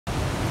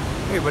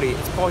Hey everybody,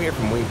 it's Paul here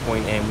from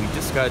Waypoint, and we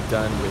just got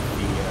done with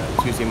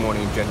the Tuesday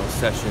morning general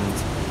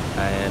sessions,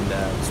 and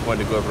just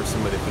wanted to go over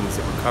some of the things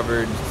that were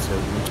covered so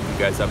we can keep you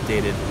guys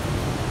updated.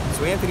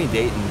 So Anthony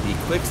Dayton, the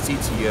Qlik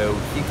CTO,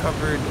 he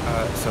covered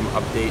some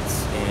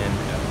updates, and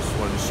just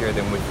wanted to share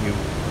them with you.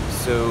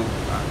 So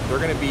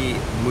they're going to be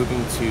moving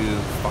to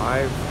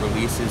 5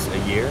 releases a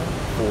year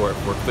for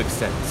Qlik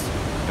Sense,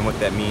 and what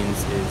that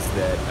means is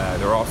that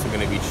they're also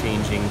going to be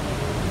changing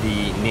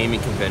the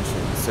naming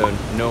convention. So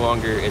no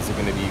longer is it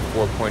going to be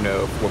 4.0,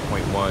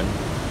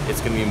 4.1.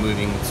 It's going to be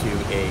moving to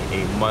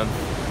a month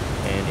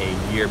and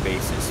a year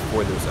basis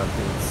for those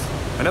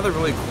updates. Another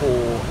really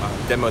cool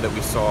demo that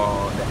we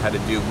saw that had to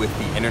do with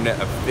the Internet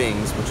of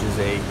Things, which is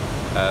a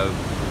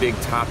big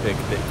topic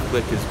that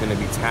Qlik is going to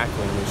be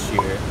tackling this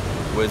year,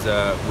 was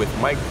with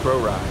Mike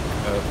Prorock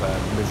of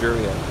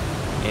Mercurio.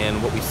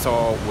 And what we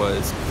saw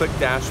was Qlik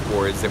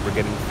dashboards that were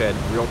getting fed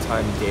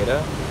real-time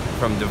data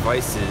from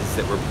devices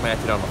that were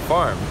planted on a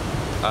farm.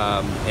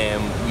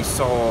 And we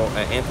saw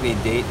Anthony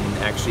Dayton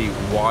actually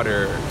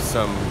water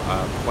some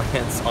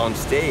plants on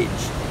stage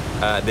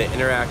that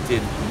interacted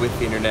with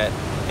the internet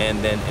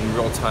and then in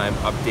real time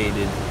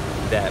updated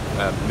that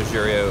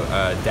Mercurio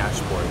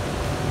dashboard.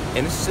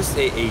 And it's just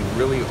a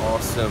really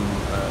awesome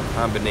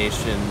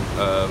combination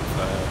of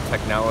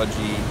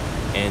technology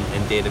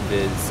and data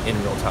viz in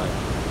real time.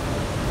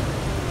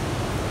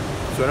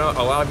 So I know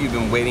a lot of you have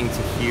been waiting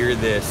to hear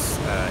this,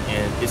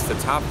 and it's the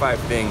top 5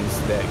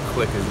 things that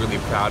Qlik is really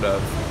proud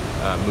of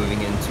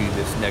moving into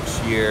this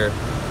next year.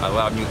 A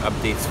lot of new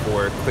updates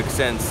for Qlik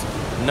Sense.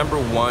 Number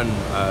 1,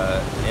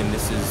 and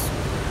this is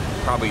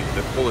probably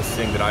the coolest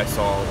thing that I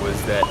saw, was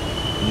that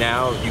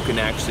now you can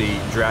actually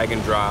drag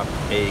and drop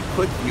a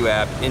Qlik View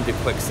app into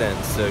Qlik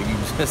Sense. So you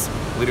just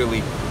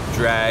literally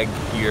drag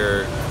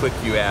your Qlik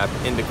View app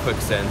into Qlik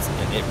Sense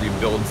and it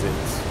rebuilds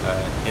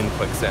it in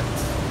Qlik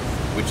Sense,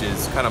 which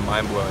is kind of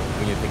mind-blowing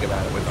when you think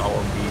about it, with all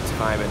of the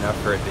time and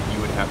effort that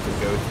you would have to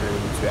go through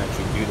to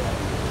actually do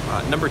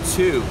that. Number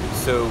 2,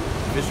 so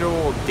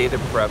visual data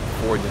prep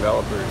for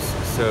developers.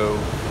 So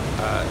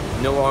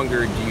no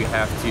longer do you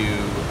have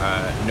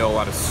to know a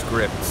lot of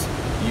scripts.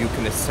 You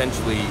can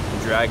essentially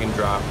drag and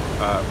drop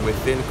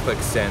within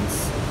Qlik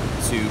Sense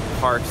to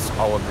parse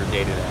all of your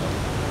data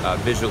now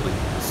visually,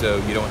 so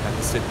you don't have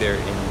to sit there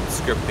and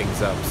script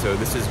things up. So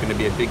this is going to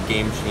be a big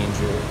game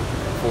changer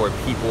for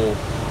people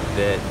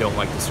that don't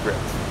like to script.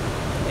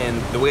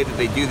 And the way that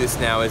they do this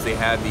now is they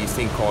have these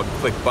thing called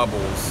Qlik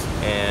Bubbles,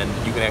 and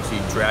you can actually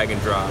drag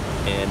and drop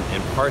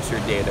and parse your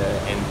data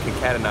and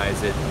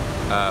concatenate it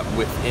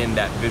within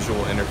that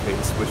visual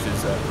interface, which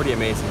is pretty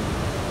amazing.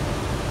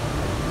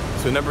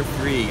 So number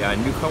 3,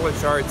 new color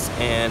charts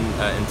and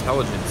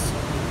intelligence.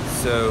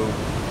 So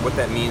what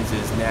that means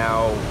is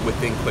now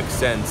within Qlik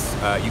Sense,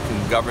 you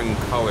can govern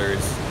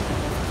colors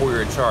for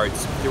your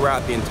charts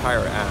throughout the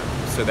entire app.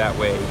 So that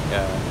way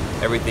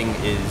everything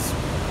is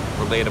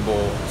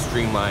relatable,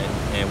 streamlined,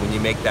 and when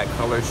you make that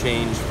color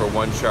change for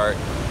one chart,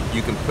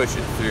 you can push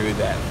it through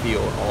that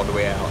field all the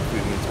way out through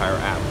the entire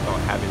app without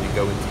having to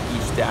go into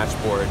each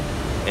dashboard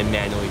and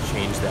manually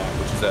change that,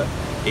 which is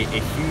a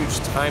huge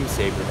time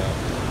saver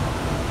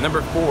now.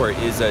 Number 4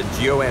 is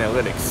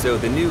GeoAnalytics. So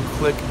the new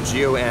Qlik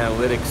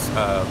GeoAnalytics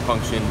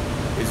function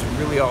is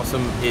really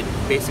awesome. It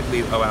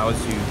basically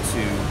allows you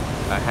to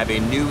have a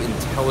new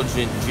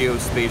intelligent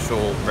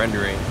geospatial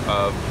rendering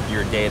of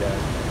your data.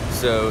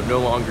 So no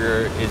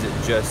longer is it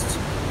just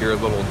your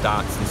little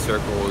dots and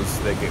circles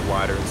that get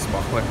wider and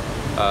smaller.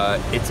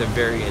 It's a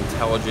very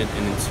intelligent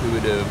and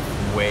intuitive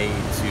way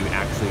to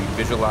actually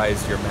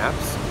visualize your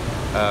maps.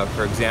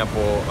 For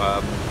example,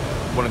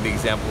 one of the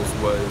examples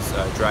was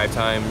drive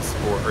times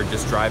or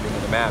just driving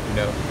on the map. You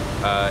know,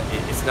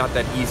 it's not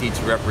that easy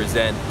to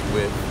represent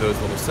with those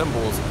little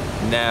symbols.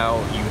 Now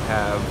you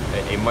have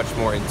a much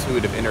more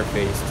intuitive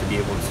interface to be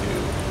able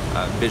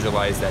to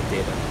visualize that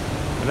data.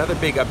 Another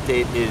big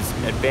update is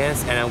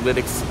advanced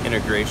analytics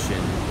integration,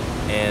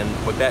 and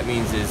what that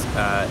means is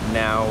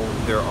now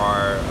there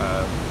are.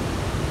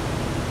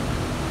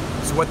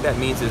 So what that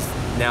means is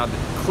now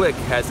that Qlik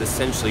has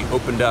essentially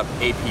opened up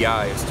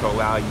APIs to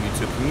allow you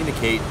to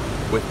communicate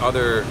with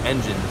other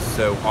engines,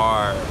 so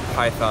R,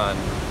 Python,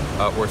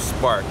 or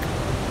Spark,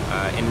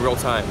 in real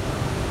time.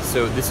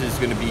 So this is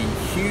going to be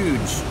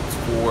huge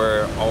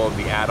for all of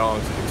the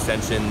add-ons and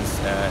extensions,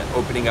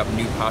 opening up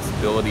new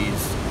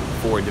possibilities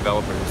for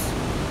developers.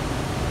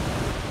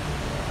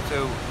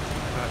 So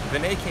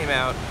Vinay came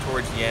out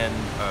towards the end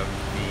of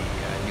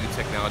the new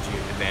technology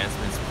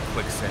advancements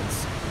with Qlik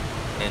Sense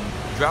and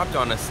dropped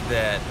on us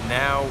that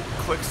now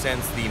Qlik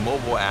Sense, the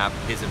mobile app,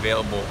 is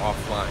available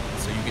offline.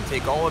 So you can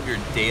take all of your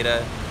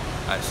data,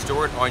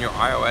 store it on your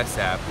iOS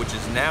app, which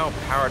is now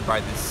powered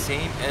by the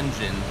same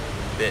engine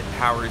that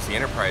powers the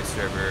enterprise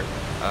server,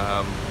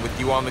 with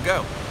you on the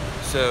go.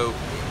 So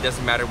it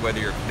doesn't matter whether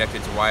you're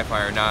connected to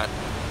Wi-Fi or not.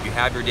 You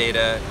have your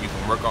data, you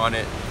can work on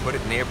it, put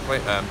it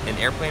in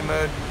airplane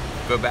mode,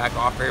 go back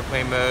off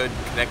airplane mode,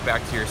 connect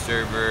back to your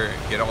server,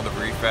 get all the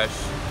refresh,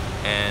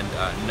 and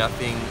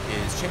nothing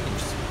is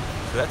changed.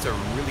 So that's a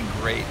really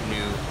great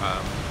new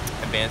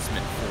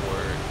advancement for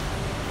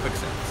Qlik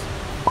Sense.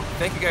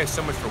 Thank you guys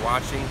so much for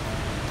watching.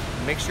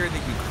 Make sure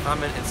that you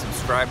comment and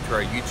subscribe to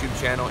our YouTube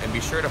channel, and be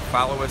sure to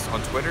follow us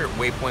on Twitter at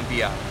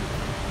WaypointBI.